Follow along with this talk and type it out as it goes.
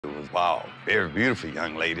It was, wow, very beautiful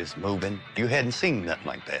young ladies moving. You hadn't seen nothing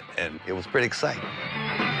like that, and it was pretty exciting.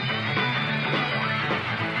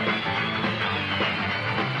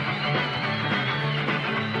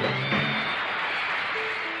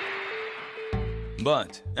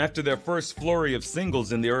 But after their first flurry of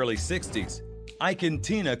singles in the early 60s, Ike and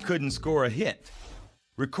Tina couldn't score a hit.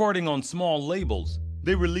 Recording on small labels,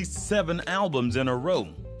 they released 7 albums in a row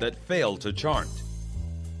that failed to chart.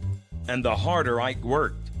 And the harder Ike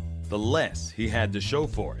worked, the less he had to show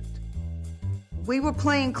for it. We were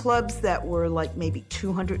playing clubs that were like maybe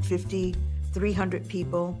 250, 300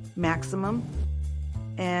 people maximum.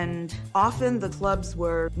 And often the clubs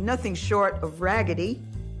were nothing short of raggedy.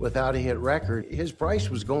 Without a hit record, his price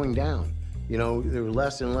was going down. You know, there were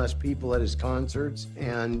less and less people at his concerts,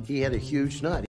 and he had a huge nut.